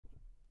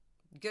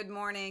Good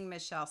morning,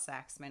 Michelle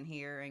Saxman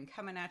here, and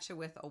coming at you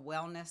with a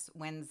Wellness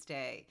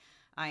Wednesday.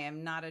 I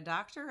am not a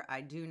doctor.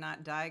 I do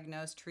not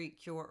diagnose, treat,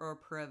 cure, or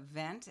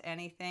prevent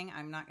anything.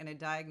 I'm not going to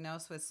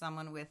diagnose with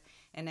someone with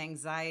an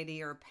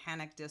anxiety or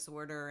panic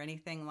disorder or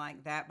anything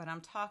like that, but I'm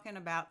talking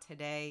about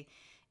today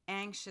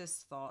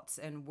anxious thoughts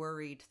and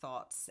worried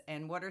thoughts,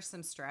 and what are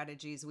some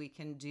strategies we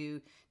can do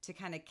to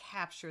kind of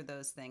capture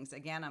those things.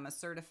 Again, I'm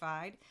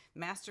a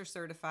master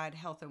certified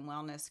health and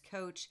wellness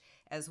coach,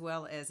 as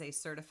well as a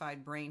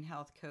certified brain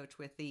health coach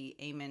with the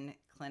Amen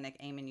Clinic,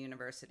 Amen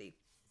University.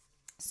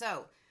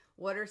 So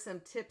what are some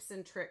tips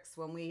and tricks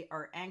when we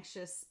are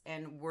anxious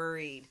and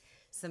worried?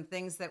 Some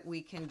things that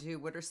we can do.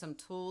 What are some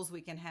tools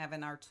we can have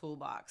in our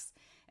toolbox?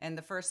 And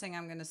the first thing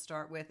I'm going to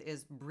start with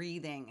is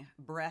breathing,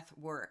 breath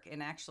work,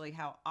 and actually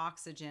how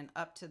oxygen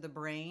up to the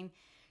brain,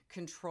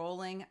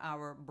 controlling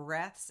our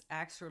breaths,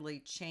 actually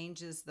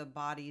changes the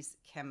body's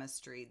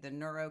chemistry, the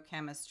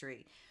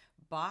neurochemistry.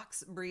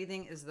 Box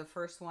breathing is the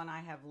first one I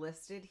have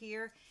listed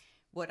here.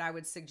 What I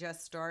would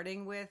suggest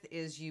starting with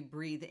is you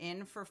breathe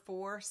in for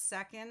 4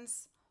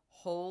 seconds,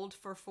 hold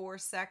for 4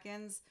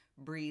 seconds,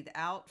 breathe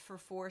out for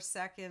 4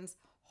 seconds,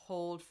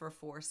 hold for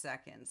 4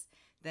 seconds.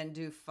 Then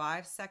do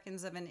 5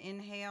 seconds of an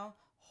inhale,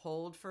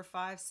 hold for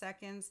 5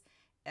 seconds,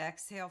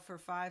 exhale for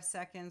 5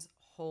 seconds,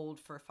 hold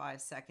for 5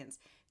 seconds.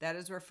 That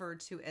is referred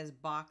to as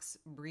box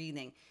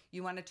breathing.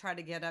 You want to try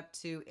to get up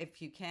to,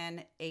 if you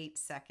can, 8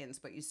 seconds,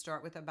 but you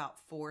start with about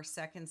 4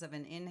 seconds of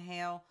an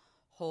inhale,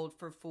 hold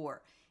for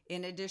 4.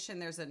 In addition,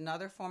 there's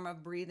another form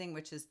of breathing,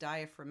 which is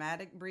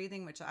diaphragmatic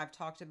breathing, which I've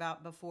talked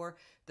about before.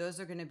 Those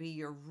are going to be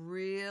your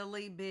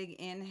really big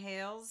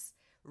inhales,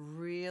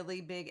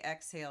 really big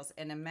exhales,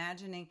 and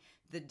imagining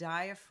the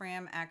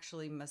diaphragm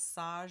actually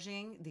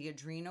massaging the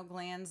adrenal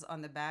glands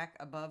on the back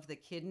above the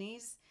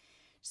kidneys.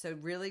 So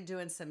really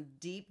doing some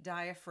deep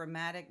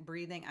diaphragmatic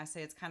breathing. I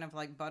say it's kind of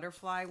like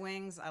butterfly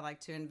wings. I like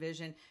to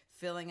envision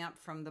filling up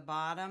from the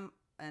bottom,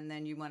 and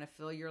then you want to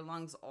fill your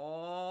lungs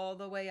all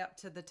the way up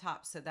to the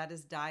top. So that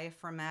is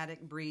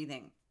diaphragmatic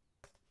breathing.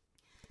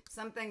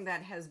 Something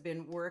that has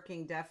been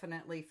working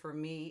definitely for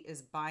me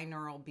is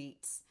binaural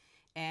beats.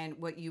 And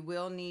what you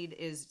will need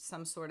is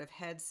some sort of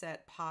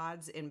headset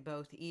pods in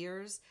both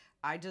ears.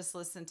 I just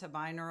listen to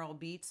binaural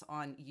beats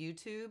on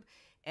YouTube.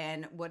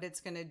 And what it's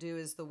going to do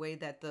is the way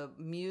that the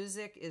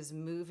music is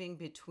moving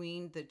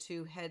between the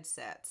two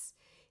headsets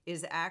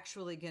is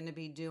actually going to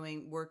be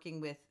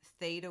working with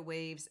theta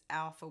waves,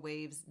 alpha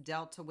waves,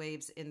 delta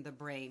waves in the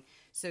brain.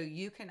 So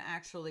you can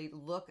actually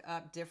look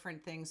up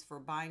different things for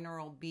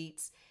binaural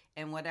beats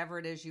and whatever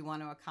it is you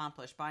want to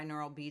accomplish.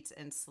 Binaural beats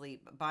and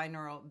sleep,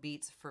 binaural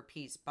beats for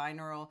peace,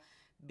 binaural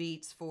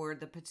beats for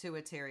the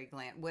pituitary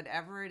gland.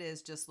 Whatever it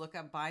is, just look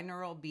up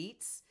binaural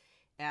beats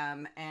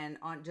and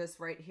on just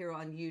right here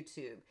on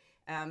YouTube.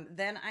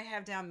 Then I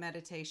have down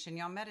meditation.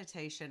 Y'all,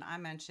 meditation, I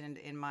mentioned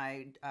in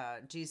my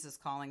Jesus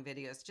Calling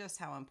videos just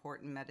how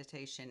important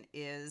meditation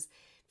is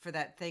for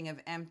that thing of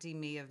empty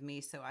me of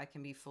me so I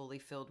can be fully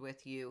filled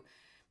with you.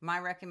 My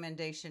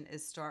recommendation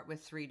is start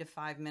with 3 to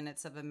 5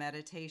 minutes of a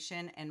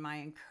meditation. And my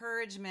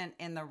encouragement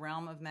in the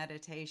realm of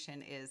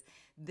meditation is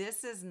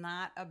this is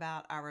not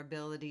about our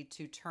ability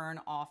to turn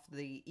off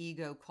the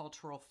ego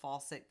cultural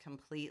faucet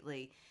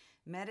completely.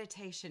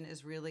 Meditation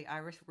is really,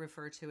 I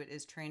refer to it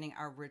as training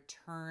our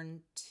return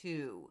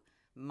to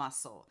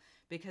muscle,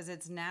 because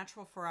it's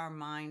natural for our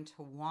mind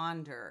to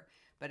wander,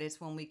 but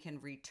it's when we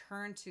can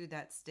return to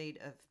that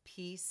state of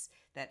peace,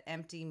 that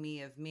empty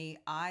me of me.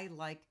 I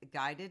like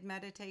guided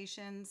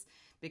meditations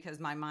because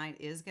my mind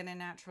is going to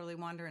naturally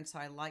wander, and so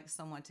I like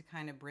someone to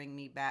kind of bring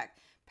me back.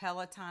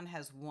 Peloton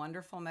has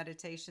wonderful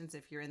meditations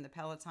if you're in the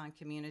Peloton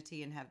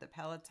community and have the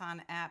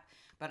Peloton app,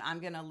 but I'm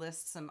going to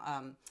list some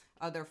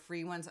other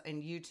free ones,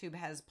 and YouTube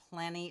has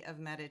plenty of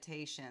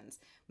meditations.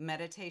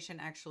 Meditation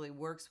actually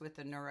works with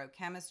the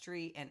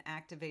neurochemistry and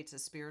activates a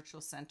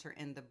spiritual center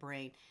in the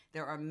brain.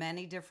 There are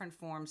many different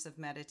forms of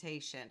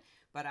meditation,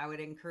 but I would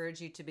encourage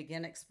you to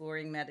begin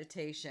exploring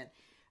meditation.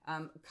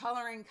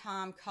 Coloring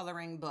calm,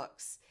 coloring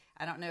books.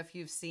 I don't know if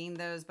you've seen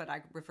those, but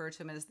I refer to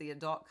them as the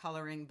adult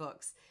coloring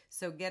books.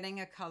 So getting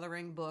a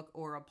coloring book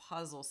or a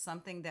puzzle,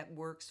 something that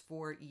works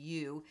for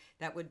you,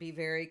 that would be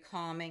very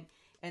calming.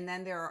 And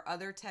then there are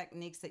other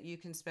techniques that you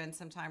can spend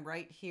some time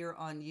right here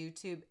on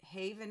YouTube.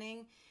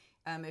 Havening,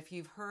 if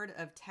you've heard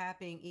of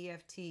tapping,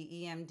 EFT,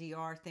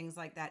 EMDR, things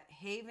like that,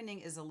 havening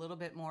is a little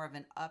bit more of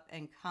an up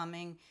and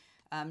coming,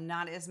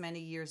 not as many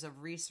years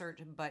of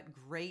research, but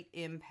great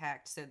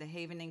impact. So the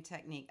havening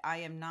technique, I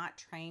am not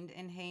trained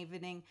in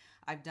havening.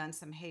 I've done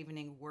some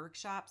havening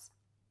workshops,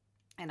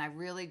 and I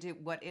really do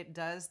what it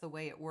does, the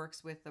way it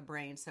works with the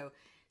brain. So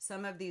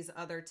some of these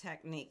other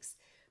techniques.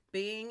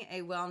 Being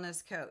a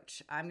wellness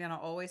coach, I'm going to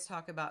always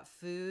talk about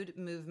food,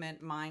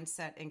 movement,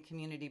 mindset, and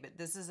community, but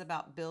this is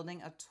about building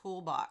a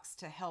toolbox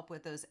to help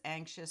with those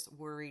anxious,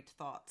 worried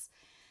thoughts.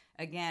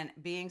 Again,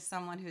 being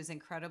someone who's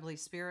incredibly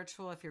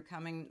spiritual, if you're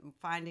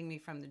finding me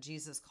from the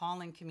Jesus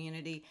Calling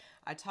community,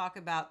 I talk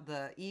about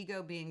the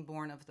ego being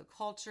born of the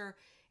culture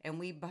And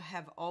we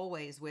have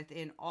always,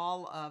 within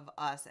all of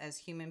us as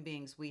human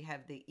beings, we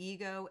have the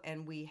ego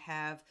and we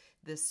have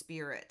the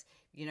spirit.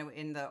 You know,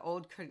 in the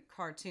old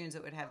cartoons,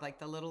 it would have like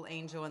the little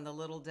angel and the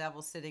little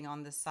devil sitting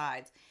on the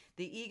sides.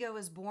 The ego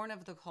is born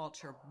of the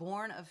culture,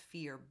 born of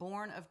fear,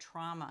 born of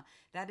trauma.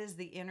 That is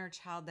the inner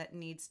child that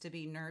needs to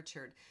be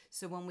nurtured.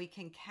 So when we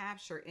can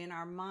capture in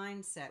our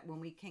mindset, when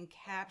we can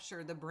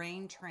capture the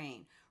brain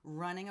train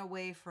running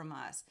away from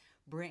us,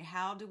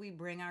 how do we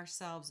bring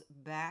ourselves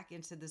back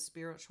into the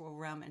spiritual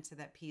realm, into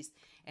that peace?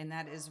 And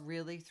that is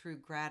really through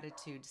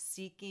gratitude,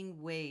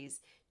 seeking ways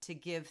to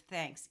give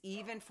thanks,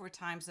 even for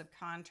times of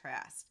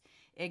contrast,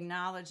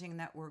 acknowledging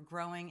that we're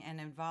growing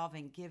and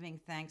evolving, giving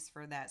thanks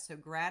for that. So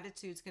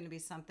gratitude is going to be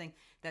something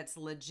that's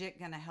legit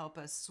going to help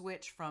us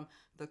switch from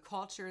the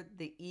culture,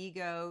 the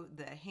ego,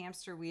 the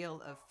hamster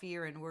wheel of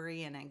fear and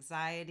worry and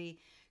anxiety,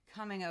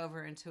 coming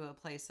over into a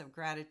place of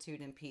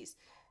gratitude and peace.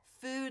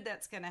 Food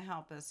that's going to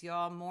help us,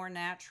 y'all, more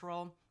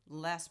natural,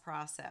 less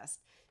processed.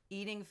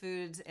 Eating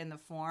foods in the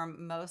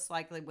form, most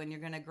likely when you're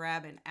going to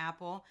grab an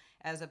apple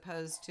as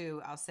opposed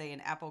to, I'll say,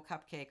 an apple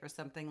cupcake or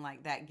something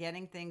like that.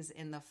 Getting things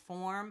in the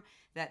form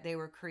that they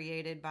were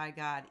created by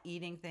God.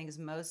 Eating things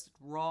most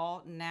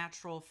raw,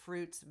 natural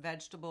fruits,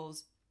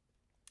 vegetables.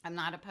 I'm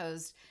not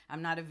opposed.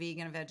 I'm not a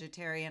vegan, a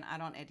vegetarian. I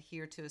don't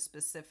adhere to a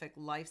specific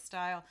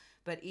lifestyle,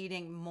 but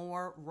eating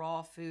more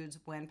raw foods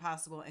when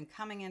possible. And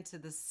coming into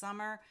the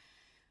summer,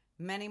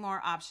 many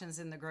more options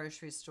in the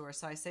grocery store.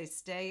 So I say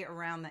stay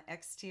around the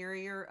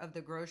exterior of the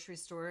grocery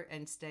store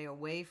and stay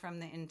away from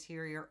the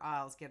interior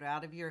aisles. Get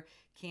out of your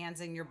cans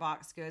and your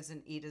box goods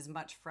and eat as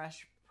much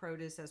fresh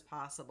produce as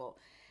possible.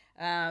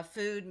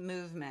 Food,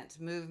 movement,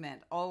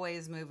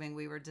 always moving.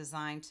 We were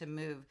designed to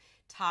move.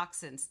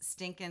 Toxins,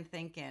 stinking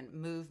thinking,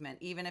 movement,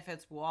 even if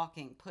it's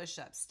walking,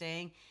 push-ups,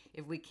 staying.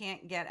 If we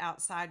can't get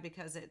outside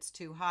because it's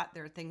too hot,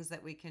 there are things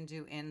that we can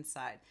do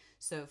inside.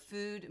 So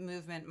food,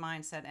 movement,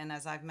 mindset, and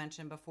as I've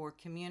mentioned before,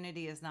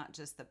 community is not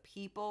just the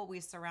people we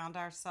surround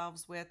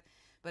ourselves with,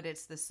 but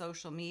it's the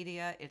social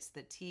media, it's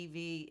the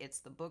TV, it's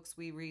the books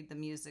we read, the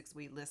musics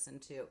we listen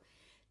to.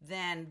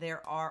 Then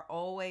there are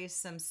always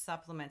some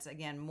supplements.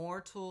 Again, more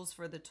tools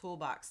for the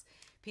toolbox.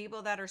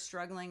 People that are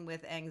struggling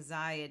with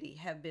anxiety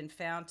have been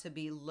found to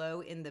be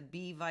low in the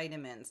B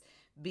vitamins,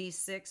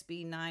 B6,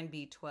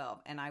 B9, B12.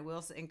 And I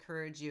will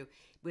encourage you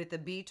with the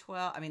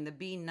B12, the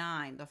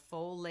B9, the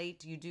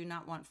folate, you do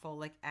not want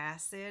folic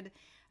acid.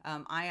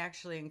 I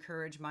actually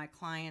encourage my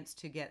clients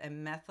to get a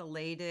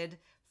methylated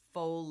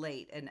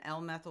folate, an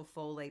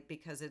L-methylfolate,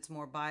 because it's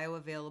more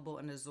bioavailable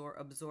and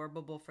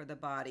absorbable for the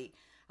body.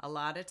 A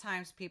lot of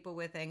times people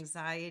with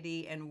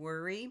anxiety and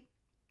worry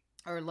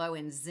are low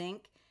in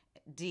zinc,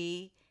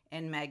 D,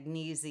 and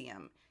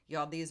magnesium.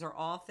 Y'all, these are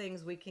all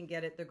things we can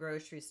get at the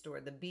grocery store.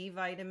 The B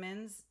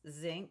vitamins,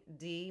 zinc,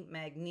 D,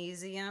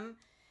 magnesium,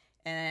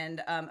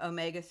 and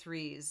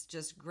omega-3s,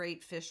 just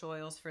great fish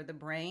oils for the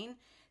brain.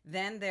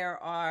 Then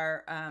there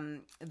are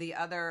the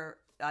other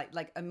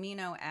like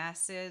amino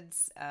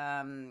acids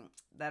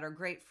that are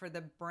great for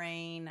the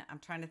brain. I'm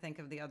trying to think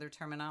of the other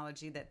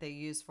terminology that they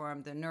use for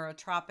them, the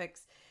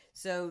neurotropics.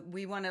 So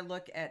we want to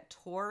look at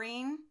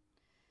taurine,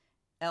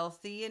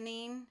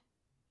 L-Theanine,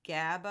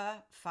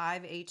 GABA,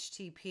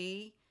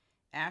 5-HTP,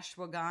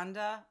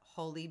 ashwagandha,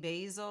 holy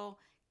basil,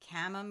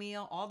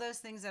 chamomile, all those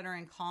things that are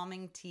in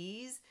calming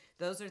teas.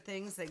 Those are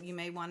things that you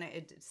may want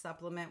to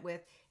supplement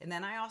with. And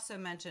then I also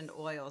mentioned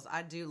oils.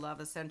 I do love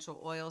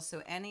essential oils.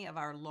 So any of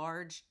our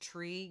large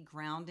tree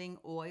grounding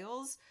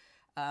oils,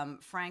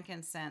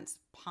 frankincense,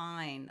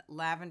 pine,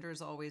 lavender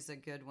is always a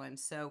good one.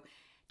 So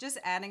just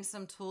adding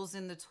some tools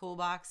in the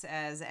toolbox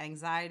as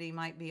anxiety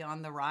might be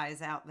on the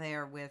rise out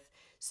there with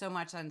so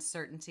much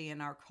uncertainty in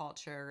our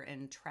culture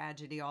and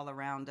tragedy all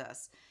around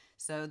us.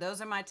 So those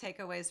are my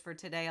takeaways for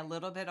today. A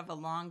little bit of a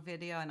long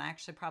video, and I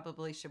actually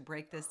probably should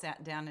break this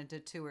down into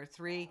 2 or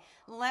 3.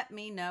 Let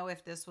me know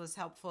if this was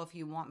helpful, if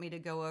you want me to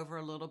go over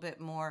a little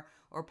bit more,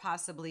 or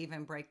possibly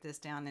even break this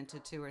down into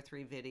 2 or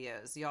 3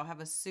 videos. Y'all have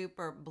a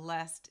super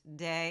blessed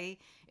day.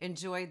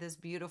 Enjoy this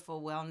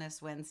beautiful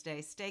Wellness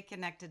Wednesday. Stay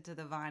connected to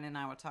the vine, and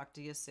I will talk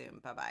to you soon.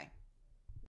 Bye-bye.